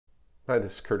Hi,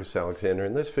 this is Curtis Alexander.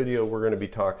 In this video, we're going to be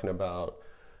talking about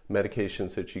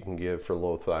medications that you can give for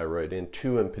low thyroid, and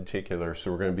two in particular.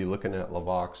 So we're going to be looking at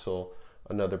Levoxyl,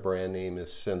 another brand name is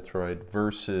Synthroid,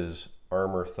 versus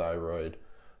Armour Thyroid.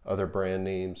 Other brand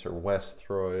names are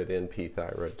Westhroid and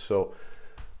P-Thyroid. So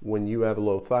when you have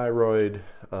low thyroid,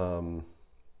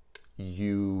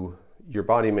 your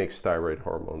body makes thyroid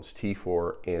hormones,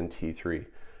 T4 and T3.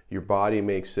 Your body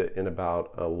makes it in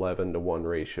about 11-to-1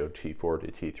 ratio, T4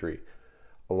 to T3.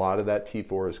 A lot of that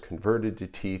T4 is converted to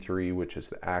T3, which is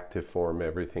the active form.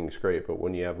 Everything's great. But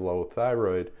when you have low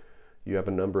thyroid, you have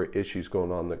a number of issues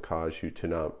going on that cause you to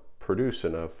not produce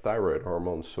enough thyroid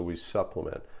hormones, so we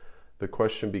supplement. The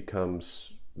question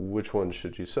becomes, which one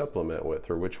should you supplement with,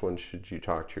 or which one should you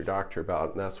talk to your doctor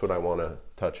about? And that's what I want to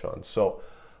touch on. So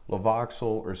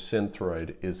Levoxyl or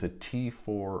Synthroid is a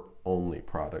T4 only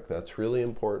product. That's really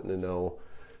important to know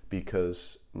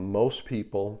because most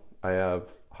people, I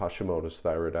have Hashimoto's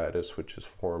thyroiditis, which is a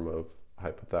form of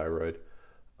hypothyroid,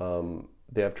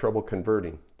 they have trouble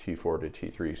converting T4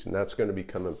 to T3s, and that's going to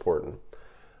become important.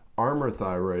 Armour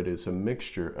Thyroid is a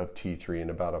mixture of T3 in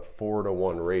about a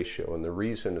 4-to-1 ratio, and the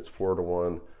reason it's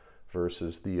 4-to-1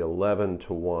 versus the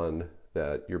 11-to-1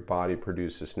 that your body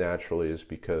produces naturally is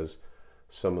because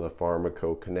some of the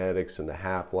pharmacokinetics and the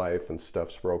half-life and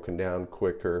stuff's broken down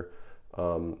quicker.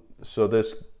 So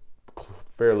this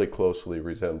fairly closely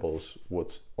resembles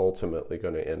what's ultimately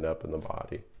going to end up in the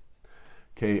body.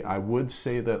 Okay, I would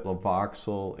say that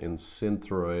Levoxyl and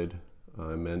Synthroid,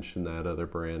 I mentioned that other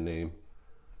brand name,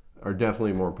 are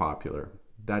definitely more popular.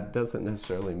 That doesn't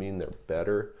necessarily mean they're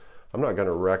better. I'm not going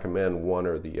to recommend one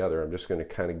or the other. I'm just going to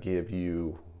kind of give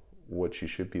you what you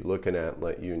should be looking at and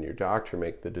let you and your doctor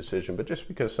make the decision. But just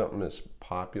because something is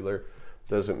popular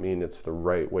doesn't mean it's the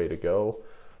right way to go.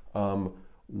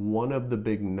 One of the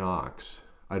big knocks,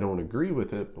 I don't agree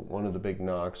with it, but one of the big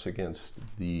knocks against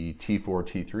the T4,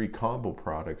 T3 combo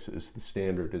products is the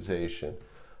standardization.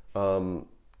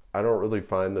 I don't really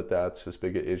find that that's as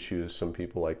big an issue as some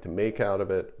people like to make out of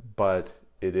it, but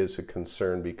it is a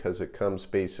concern because it comes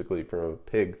basically from a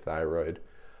pig thyroid.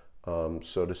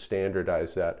 So to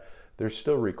standardize that, they're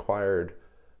still required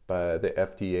by the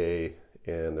FDA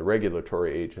and the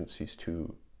regulatory agencies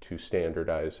to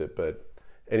standardize it. But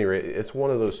anyway, it's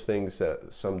one of those things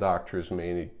that some doctors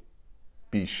may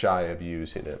be shy of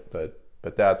using it, but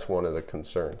that's one of the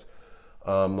concerns.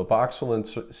 Levoxyl and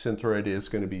Synthroid is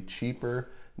going to be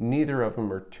cheaper. Neither of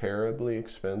them are terribly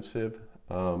expensive,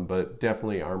 but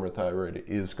definitely Armour Thyroid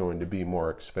is going to be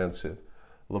more expensive.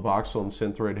 Levoxyl and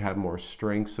Synthroid have more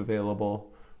strengths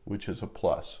available, which is a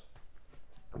plus.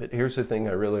 But here's the thing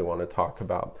I really want to talk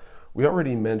about. We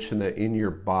already mentioned that in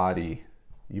your body,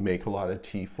 you make a lot of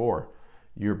T4.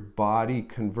 Your body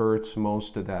converts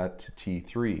most of that to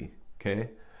T3, okay?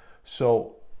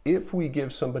 So if we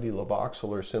give somebody Levoxyl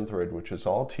or Synthroid, which is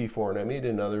all T4, and I made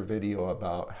another video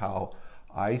about how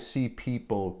I see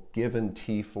people given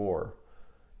T4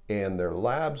 and their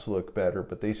labs look better,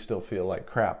 but they still feel like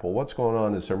crap. Well, what's going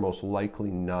on is they're most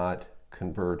likely not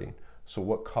converting. So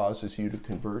what causes you to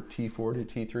convert T4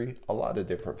 to T3? A lot of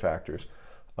different factors.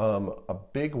 A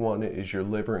big one is your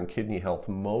liver and kidney health.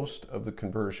 Most of the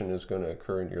conversion is going to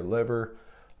occur in your liver.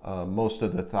 Most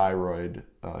of the thyroid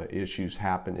issues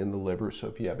happen in the liver. So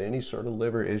if you have any sort of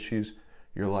liver issues,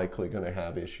 you're likely going to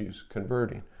have issues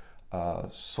converting.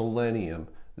 Selenium,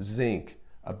 zinc.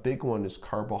 A big one is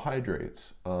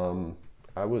carbohydrates.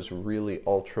 I was really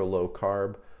ultra low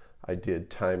carb. I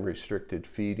did time restricted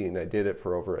feeding. I did it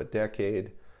for over a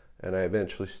decade, and I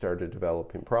eventually started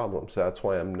developing problems. That's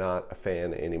why I'm not a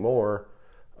fan anymore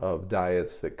of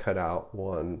diets that cut out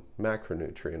one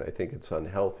macronutrient. I think it's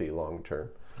unhealthy long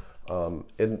term.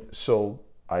 And so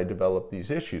I developed these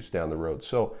issues down the road.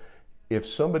 So if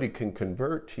somebody can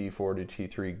convert T4 to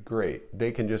T3, great.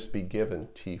 They can just be given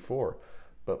T4.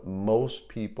 But most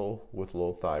people with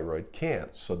low thyroid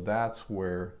can't. So that's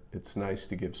where it's nice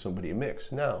to give somebody a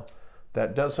mix. Now,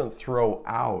 that doesn't throw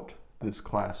out this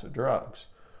class of drugs.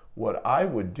 What I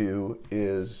would do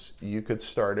is you could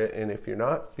start it, and if you're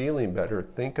not feeling better,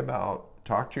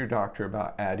 talk to your doctor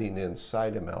about adding in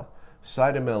Cytomel.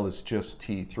 Cytomel is just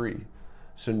T3.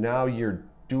 So now you're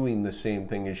doing the same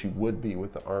thing as you would be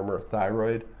with the Armour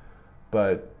Thyroid,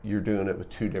 but you're doing it with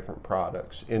two different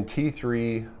products. In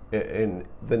T3, and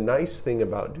the nice thing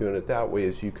about doing it that way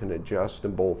is you can adjust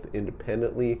them both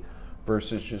independently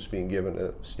versus just being given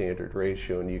a standard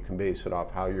ratio, and you can base it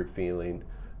off how you're feeling,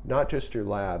 not just your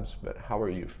labs, but how are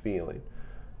you feeling.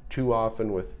 Too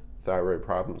often with thyroid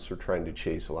problems, we're trying to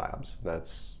chase labs.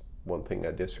 That's one thing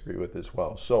I disagree with as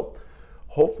well. So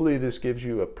Hopefully this gives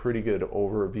you a pretty good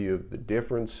overview of the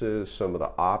differences, some of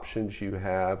the options you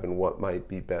have, and what might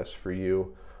be best for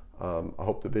you. I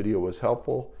hope the video was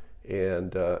helpful,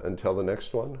 and until the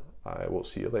next one, I will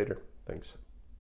see you later. Thanks.